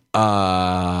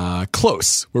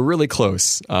 Close. We're really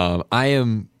close. I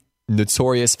am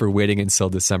notorious for waiting until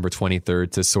December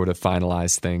 23rd to sort of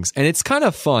finalize things. And it's kind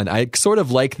of fun. I sort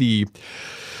of like the,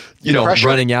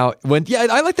 running out.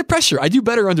 I like the pressure. I do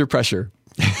better under pressure.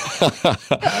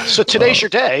 So today's your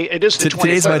day. It is the 23rd.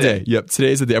 Today's my day. Yep,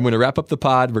 today's the day. I'm going to wrap up the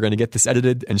pod. We're going to get this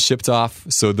edited and shipped off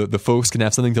so the folks can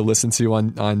have something to listen to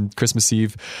on Christmas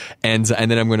Eve, and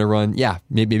then I'm going to run. Yeah,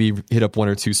 maybe hit up 1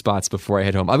 or 2 spots before I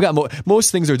head home. I've got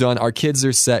most things are done. Our kids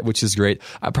are set, which is great.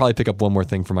 I'll probably pick up one more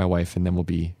thing for my wife, and then we'll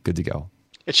be good to go.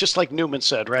 It's just like Newman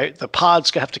said, right? The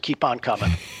pods have to keep on coming.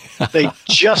 They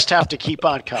just have to keep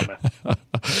on coming.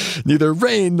 Neither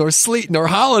rain, nor sleet, nor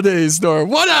holidays, nor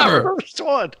whatever. First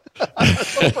one.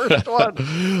 That's the first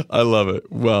one. I love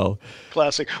it. Well,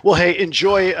 classic. Well, hey,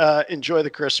 enjoy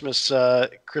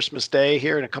the Christmas day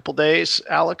here in a couple days,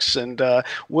 Alex, and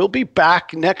we'll be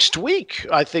back next week.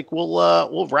 I think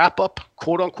we'll wrap up,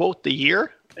 quote unquote, the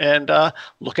year and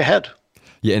look ahead.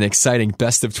 Yeah, an exciting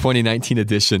Best of 2019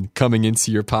 edition coming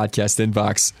into your podcast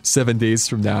inbox 7 days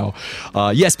from now.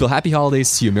 Yes, Bill, happy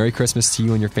holidays to you. Merry Christmas to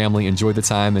you and your family. Enjoy the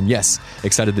time. And yes,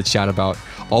 excited to chat about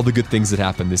all the good things that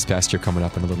happened this past year coming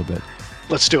up in a little bit.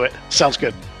 Let's do it. Sounds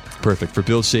good. Perfect. For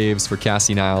Bill Shaves, for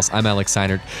Cassie Niles, I'm Alex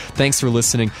Seinert. Thanks for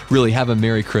listening. Really, have a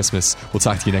Merry Christmas. We'll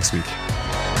talk to you next week.